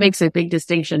that makes a big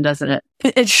distinction, doesn't it?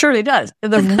 It surely does.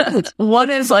 The root.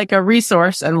 One is like a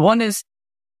resource and one is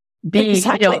being,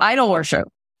 idol worship.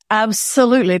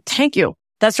 Absolutely. Thank you.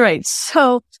 That's right.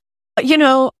 So,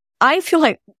 I feel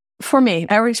like for me,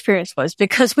 our experience was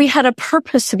because we had a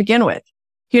purpose to begin with.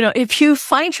 If you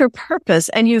find your purpose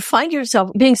and you find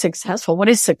yourself being successful, what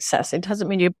is success? It doesn't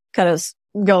mean you gotta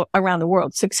go around the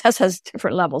world. Success has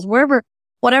different levels.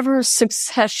 Whatever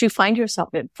success you find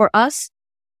yourself in. For us,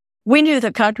 we knew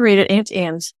that God created Auntie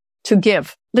Anne's to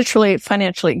give, literally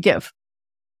financially give.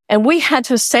 And we had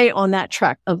to stay on that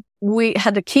track we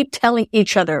had to keep telling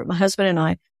each other, my husband and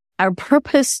I, our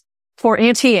purpose for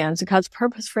Auntie Anne's, God's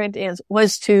purpose for Auntie Anne's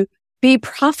was to be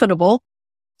profitable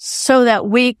so that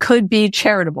we could be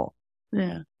charitable.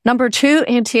 Yeah. Number 2,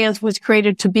 Auntie Anne's was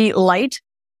created to be light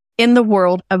in the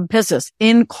world of business,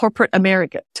 in corporate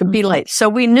America, to be light. So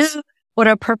we knew what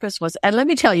our purpose was. And let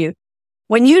me tell you,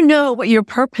 when you know what your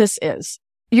purpose is,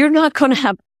 you're not going to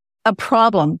have a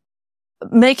problem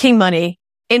making money,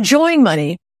 enjoying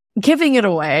money, giving it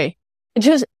away,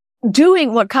 just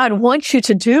doing what God wants you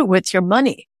to do with your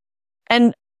money.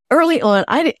 And early on,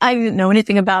 I didn't know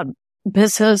anything about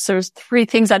business. There's 3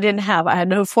 things I didn't have. I had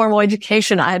no formal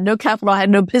education. I had no capital. I had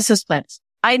no business plans.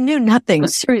 I knew nothing,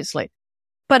 seriously.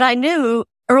 But I knew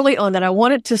early on that I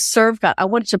wanted to serve God. I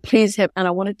wanted to please him and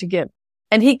I wanted to give.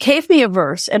 And he gave me a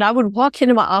verse and I would walk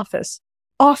into my office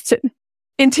often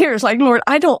in tears like, Lord,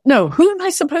 I don't know. Who am I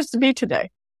supposed to be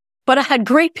today? But I had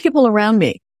great people around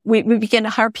me. We began to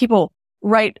hire people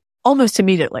right almost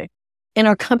immediately in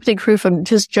our company crew from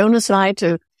just Jonas and I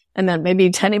and then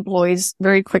maybe 10 employees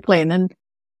very quickly and then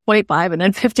 25 and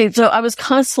then 50. So I was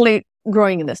constantly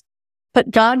growing in this,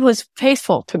 but God was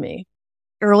faithful to me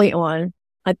early on.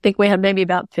 I think we had maybe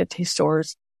about 50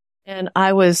 stores and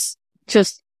I was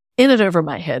just in it over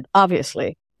my head,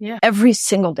 obviously, every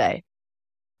single day,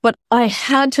 but I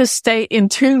had to stay in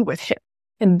tune with him.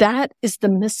 And that is the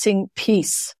missing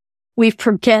piece. We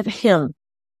forget him.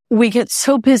 We get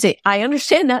so busy. I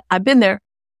understand that. I've been there.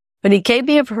 But he gave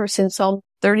me a verse in Psalm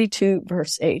 32,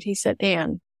 verse 8. He said,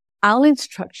 Anne, I'll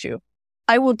instruct you.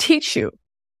 I will teach you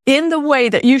in the way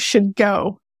that you should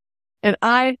go. And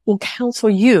I will counsel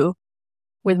you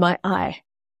with my eye.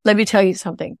 Let me tell you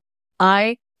something.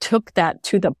 I took that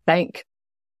to the bank.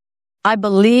 I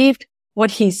believed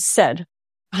what he said.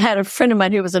 I had a friend of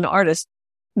mine who was an artist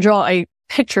draw a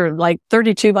picture like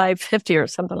 32 by 50 or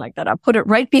something like that. I put it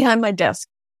right behind my desk.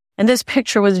 And this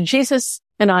picture was Jesus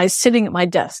and I sitting at my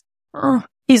desk.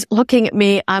 He's looking at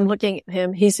me. I'm looking at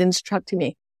him. He's instructing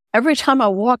me. Every time I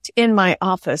walked in my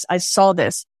office, I saw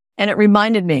this and it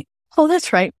reminded me, oh,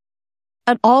 that's right.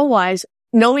 An all-wise,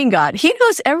 knowing God. He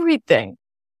knows everything.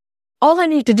 All I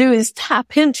need to do is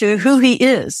tap into who he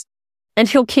is and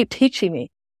he'll keep teaching me.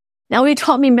 Now, he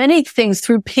taught me many things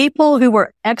through people who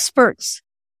were experts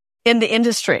in the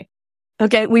industry.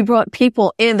 Okay. We brought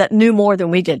people in that knew more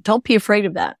than we did. Don't be afraid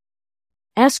of that.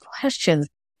 Ask questions.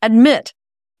 Admit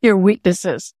your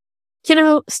weaknesses.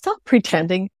 Stop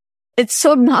pretending. It's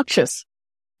so obnoxious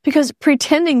because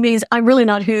pretending means I'm really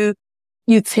not who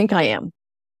you think I am.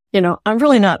 I'm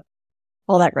really not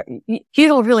all that great. You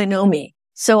don't really know me.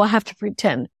 So I have to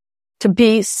pretend to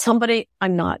be somebody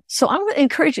I'm not. So I'm going to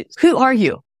encourage you. Who are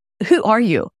you? Who are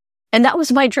you? And that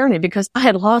was my journey because I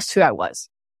had lost who I was.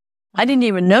 I didn't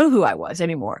even know who I was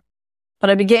anymore. But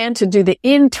I began to do the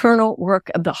internal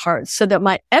work of the heart so that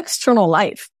my external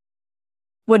life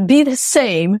would be the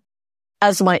same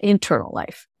as my internal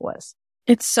life was.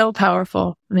 It's so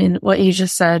powerful. I mean, what you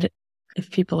just said,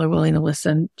 if people are willing to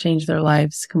listen, change their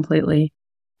lives completely.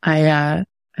 I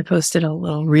posted a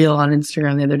little reel on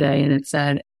Instagram the other day and it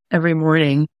said, every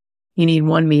morning you need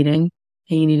one meeting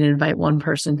and you need to invite one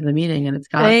person to the meeting and it's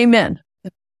God. Amen.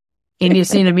 And you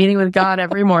see a meeting with God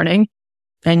every morning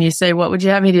and you say, what would you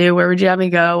have me do? Where would you have me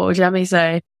go? What would you have me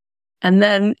say? And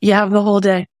then you have the whole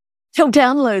day. He'll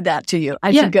download that to you.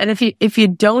 And if you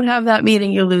don't have that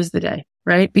meeting, you lose the day,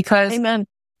 right? Because Amen.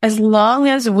 As long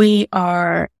as we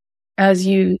are, as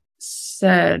you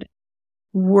said,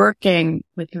 working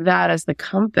with that as the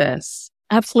compass,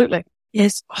 absolutely,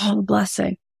 is all a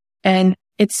blessing. And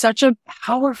it's such a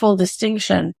powerful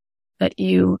distinction that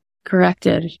you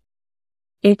corrected.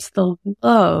 It's the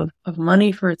love of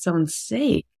money for its own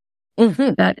sake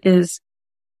that is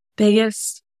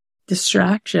biggest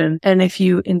distraction. And if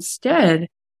you instead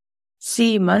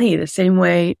see money the same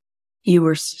way you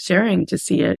were sharing to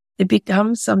see it, it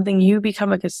becomes something, you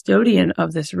become a custodian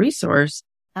of this resource.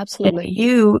 Absolutely.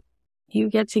 And you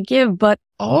get to give, but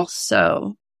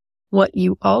also what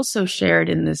you also shared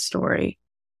in this story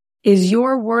is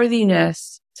your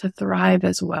worthiness to thrive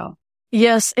as well.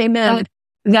 Yes. Amen.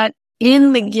 That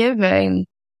in the giving,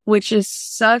 which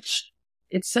is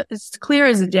it's clear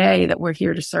as day that we're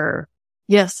here to serve.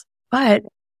 Yes. But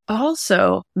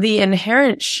also the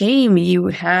inherent shame you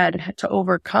had to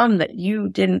overcome that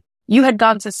you had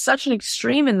gone to such an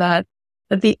extreme in that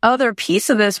the other piece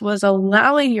of this was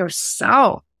allowing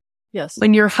yourself. Yes.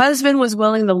 When your husband was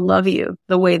willing to love you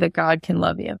the way that God can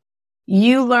love you,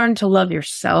 you learned to love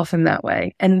yourself in that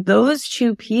way. And those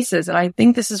two pieces, and I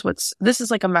think this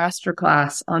is like a master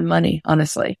class on money,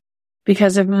 honestly,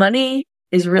 because if money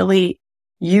is really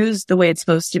used the way it's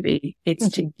supposed to be, it's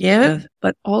to give,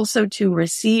 but also to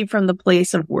receive from the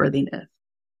place of worthiness.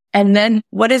 And then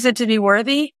what is it to be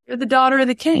worthy? You're the daughter of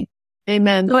the king.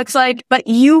 Amen. So it's like, but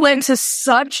you went to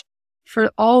for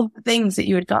all the things that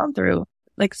you had gone through,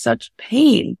 like such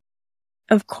pain.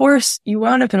 Of course, you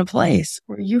wound up in a place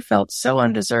where you felt so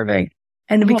undeserving.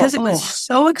 And because it was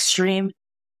so extreme,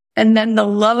 and then the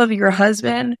love of your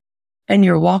husband and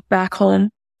your walk back home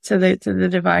to the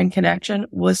divine connection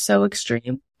was so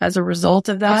extreme as a result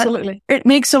of that. Absolutely. It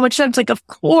makes so much sense. Like, of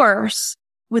course,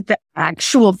 with the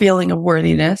actual feeling of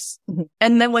worthiness,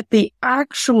 and then with the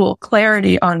actual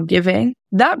clarity on giving,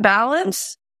 that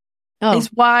balance is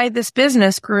why this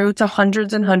business grew to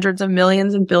hundreds and hundreds of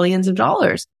millions and billions of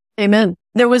dollars. Amen.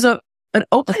 There was an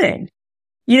opening,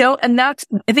 and I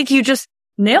think you just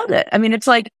nailed it. I mean, it's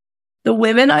like the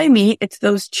women I meet, it's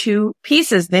those two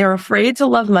pieces. They are afraid to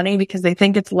love money because they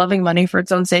think it's loving money for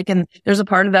its own sake. And there's a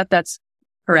part of that that's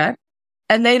correct.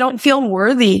 And they don't feel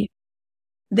worthy.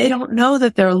 They don't know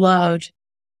that they're loved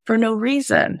for no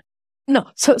reason. No.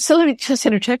 So let me just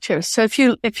interject here. So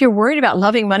if you're worried about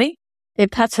loving money,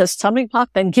 if that's a stumbling block,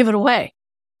 then give it away.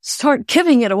 Start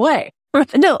giving it away.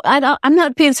 No, I'm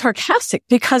not being sarcastic,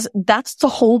 because that's the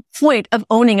whole point of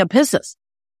owning a business,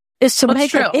 is to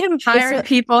make an impact. Hiring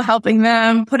people, helping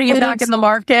them, putting it back in the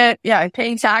market. Yeah.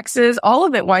 Paying taxes. All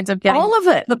of it winds up getting all of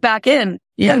it the back in.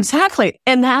 Yeah, exactly.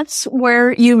 And that's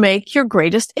where you make your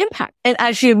greatest impact. And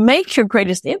as you make your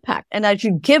greatest impact, and as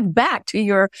you give back to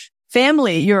your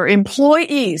family, your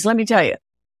employees, let me tell you,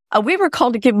 we were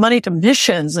called to give money to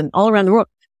missions and all around the world.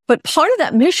 But part of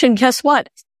that mission, guess what?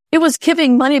 It was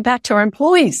giving money back to our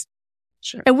employees.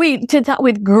 Sure. And we did that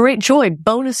with great joy,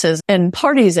 bonuses and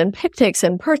parties and picnics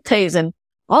and birthdays and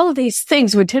all of these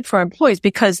things we did for our employees,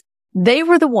 because they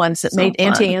were the ones that made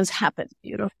Auntie Anne's happen.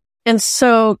 Beautiful. And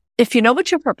so if you know what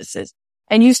your purpose is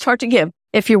and you start to give,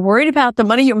 if you're worried about the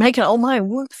money you're making, oh my,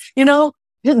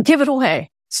 just give it away.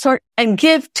 Start and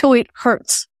give till it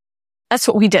hurts. That's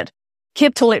what we did.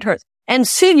 Give till it hurts. And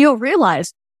soon you'll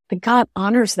realize that God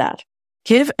honors that.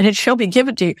 Give and it shall be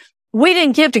given to you. We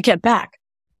didn't give to get back.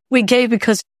 We gave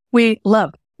because we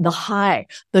love the high,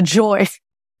 the joy,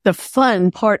 the fun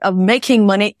part of making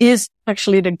money is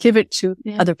actually to give it to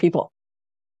other people.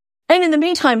 And in the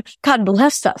meantime, God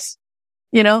blessed us.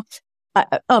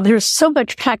 There's so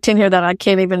much packed in here that I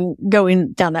can't even go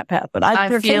down that path. But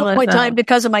I feel at one time,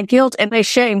 because of my guilt and my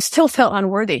shame, still felt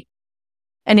unworthy.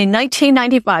 And in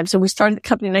 1995, so we started the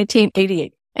company in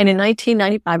 1988. And in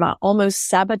 1995, I almost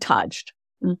sabotaged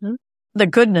the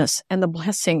goodness and the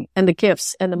blessing and the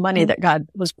gifts and the money that God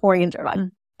was pouring into our life.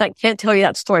 I can't tell you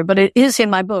that story, but it is in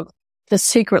my book, The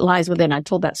Secret Lies Within. I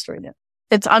told that story there.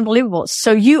 It's unbelievable.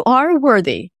 So you are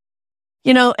worthy,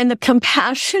 and the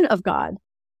compassion of God.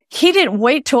 He didn't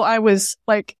wait till I was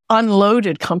like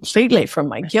unloaded completely from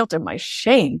my guilt and my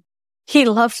shame. He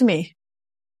loved me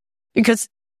because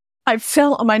I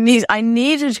fell on my knees. I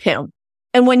needed him.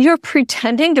 And when you're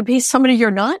pretending to be somebody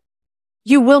you're not,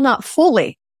 you will not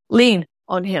fully lean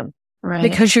on him, right?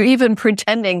 Because you're even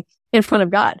pretending in front of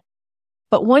God.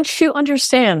 But once you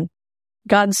understand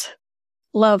God's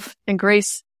love and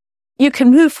grace, you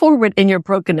can move forward in your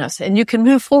brokenness, and you can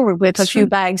move forward with a few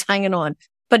bags hanging on.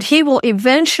 But he will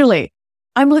eventually,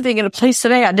 I'm living in a place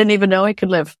today I didn't even know I could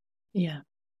live. Yeah.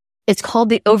 It's called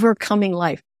the overcoming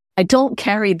life. I don't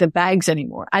carry the bags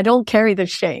anymore. I don't carry the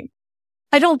shame.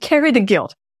 I don't carry the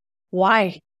guilt.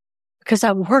 Why? Because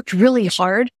I worked really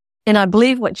hard, and I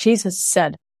believe what Jesus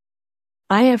said.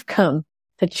 I have come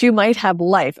that you might have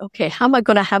life. Okay, how am I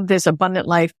going to have this abundant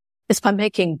life? It's by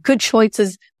making good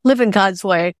choices, living God's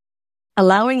way,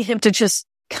 allowing him to just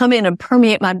come in and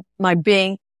permeate my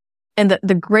being. And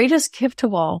the greatest gift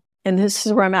of all, and this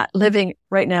is where I'm at living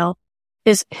right now,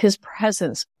 is his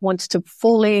presence wants to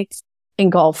fully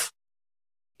engulf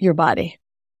your body.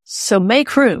 So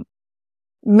make room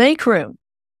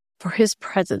for his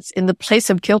presence in the place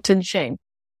of guilt and shame.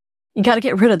 You got to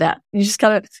get rid of that. You just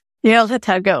got to, let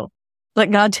that go. Let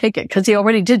God take it, because he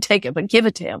already did take it, but give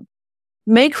it to him.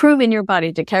 Make room in your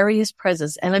body to carry his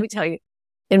presence. And let me tell you,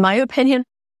 in my opinion,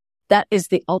 that is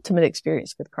the ultimate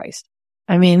experience with Christ.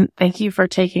 I mean, thank you for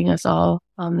taking us all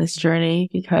on this journey,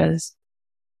 because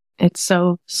it's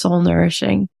so soul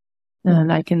nourishing.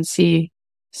 And I can see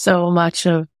so much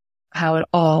of how it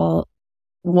all,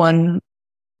 one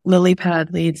lily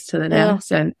pad leads to the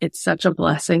next. And it's such a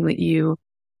blessing that you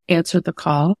answered the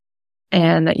call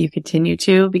and that you continue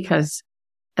to, because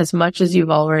as much as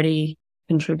you've already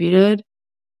contributed,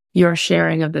 your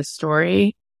sharing of this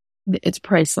story, it's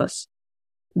priceless.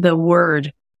 The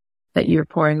word that you're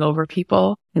pouring over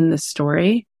people in this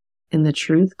story, in the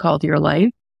truth called your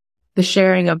life, the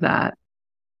sharing of that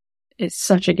is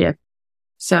such a gift.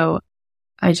 So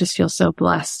I just feel so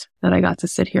blessed that I got to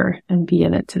sit here and be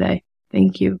in it today.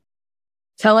 Thank you.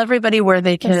 Tell everybody where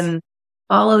they can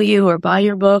follow you or buy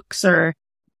your books or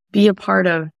be a part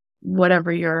of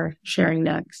whatever you're sharing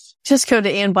next. Just go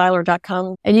to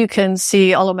annbeiler.com and you can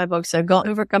see all of my books. I've got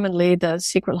Overcome and Lead, The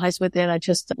Secret Lies Within. I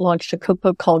just launched a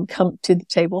cookbook called Come to the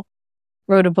Table.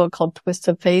 Wrote a book called Twist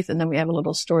of Faith, and then we have a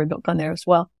little storybook on there as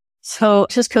well. So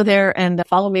just go there and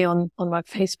follow me on my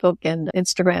Facebook and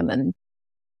Instagram.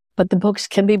 But the books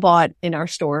can be bought in our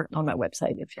store on my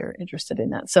website if you're interested in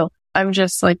that. So I'm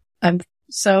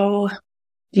so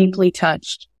deeply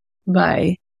touched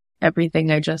by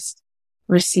everything I just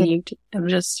received. I'm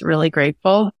just really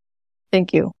grateful.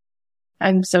 Thank you.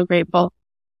 I'm so grateful.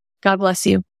 God bless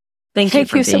you. Thank you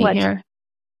for being so much here.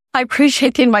 I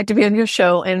appreciate the invite to be on your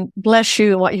show, and bless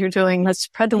you and what you're doing. Let's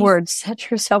spread the word. Set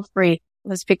yourself free.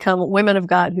 Let's become women of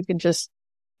God who can just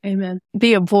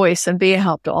be a voice and be a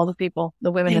help to all the people, the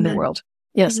women in the world.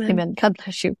 Yes. Amen. God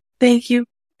bless you. Thank you.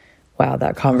 Wow.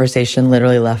 That conversation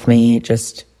literally left me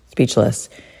just speechless.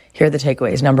 Here are the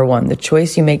takeaways. Number one, the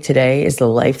choice you make today is the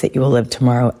life that you will live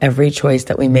tomorrow. Every choice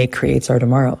that we make creates our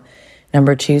tomorrow.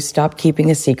 Number two, stop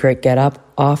keeping a secret, get up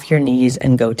off your knees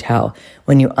and go tell.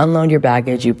 When you unload your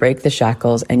baggage, you break the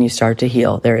shackles and you start to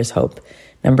heal. There is hope.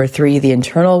 Number three, the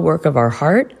internal work of our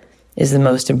heart is the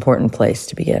most important place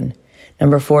to begin.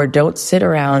 Number four, don't sit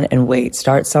around and wait.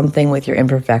 Start something with your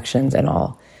imperfections and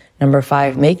all. Number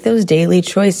five, make those daily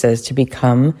choices to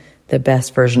become the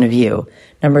best version of you.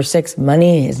 Number six,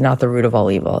 money is not the root of all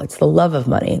evil. It's the love of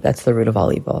money that's the root of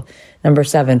all evil. Number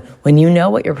seven, when you know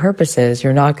what your purpose is,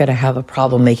 you're not going to have a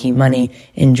problem making money,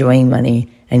 enjoying money,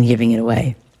 and giving it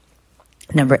away.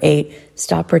 Number eight,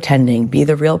 stop pretending. Be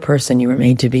the real person you were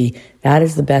made to be. That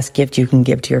is the best gift you can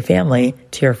give to your family,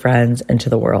 to your friends, and to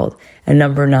the world. And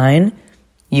number nine,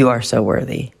 you are so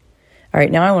worthy. All right,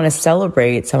 now I want to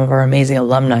celebrate some of our amazing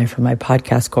alumni from my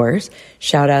podcast course.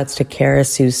 Shout outs to Kara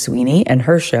Sue Sweeney and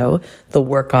her show, the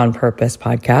Work on Purpose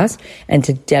podcast, and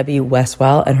to Debbie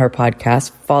Westwell and her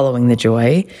podcast, Following the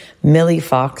Joy, Millie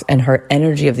Fox and her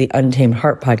Energy of the Untamed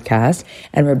Heart podcast,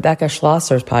 and Rebecca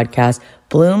Schlosser's podcast,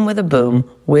 Bloom with a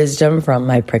Boom, Wisdom from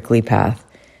My Prickly Path.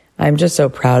 I'm just so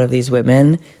proud of these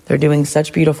women. They're doing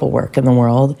such beautiful work in the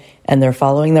world, and they're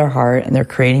following their heart, and they're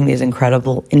creating these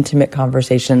incredible, intimate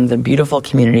conversations and beautiful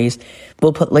communities.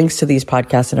 We'll put links to these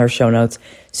podcasts in our show notes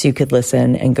so you could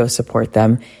listen and go support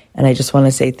them. And I just want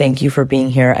to say thank you for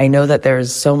being here. I know that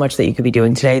there's so much that you could be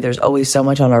doing today. There's always so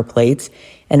much on our plates,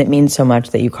 and it means so much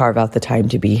that you carve out the time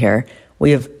to be here. We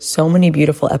have so many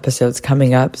beautiful episodes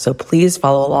coming up, so please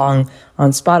follow along on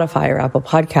Spotify or Apple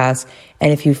Podcasts.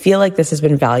 And if you feel like this has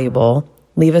been valuable,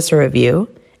 leave us a review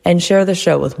and share the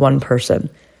show with one person.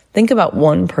 Think about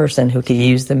one person who could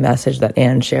use the message that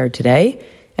Anne shared today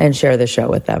and share the show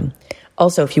with them.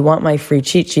 Also, if you want my free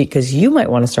cheat sheet, because you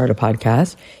might want to start a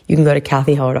podcast, you can go to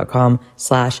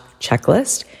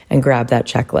kathyheller.com/checklist and grab that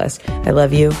checklist. I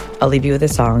love you. I'll leave you with a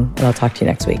song, and I'll talk to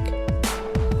you next week.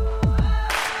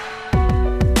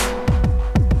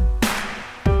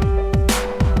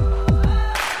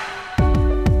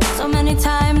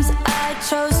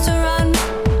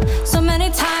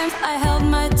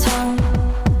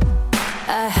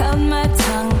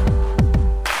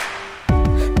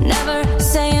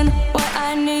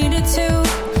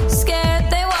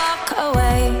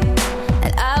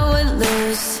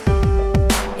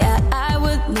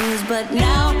 But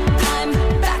now I'm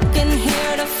back in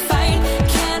here to fight.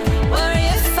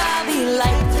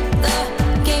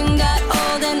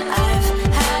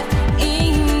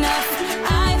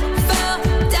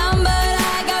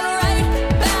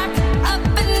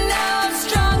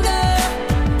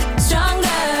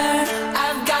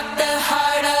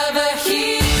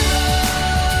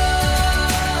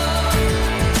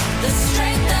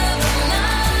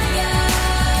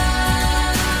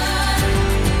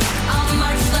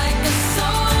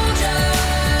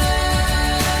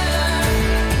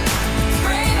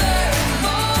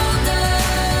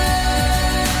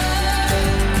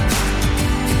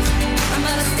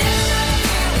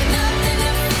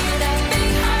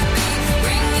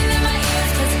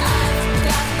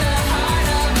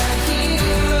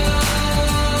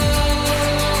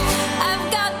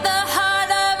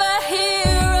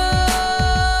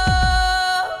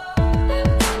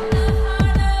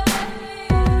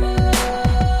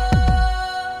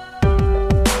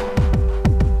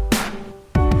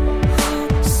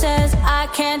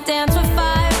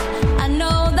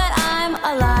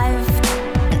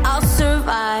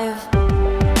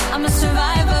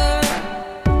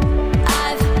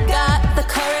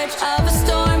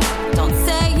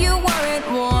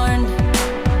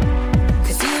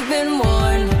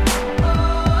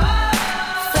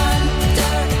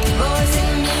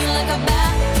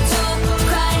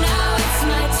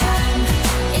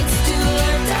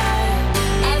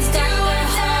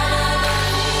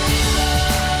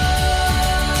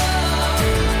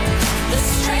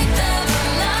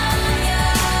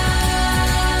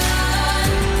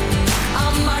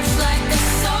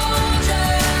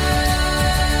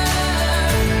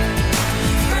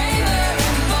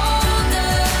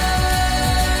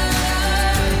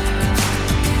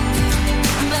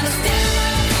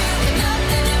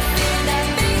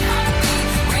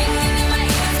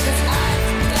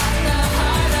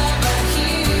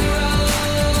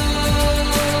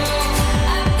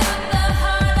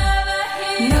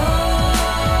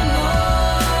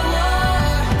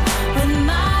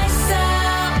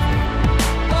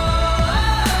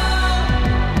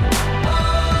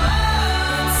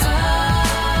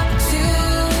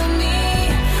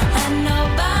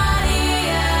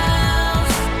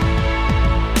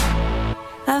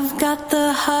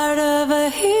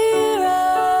 here.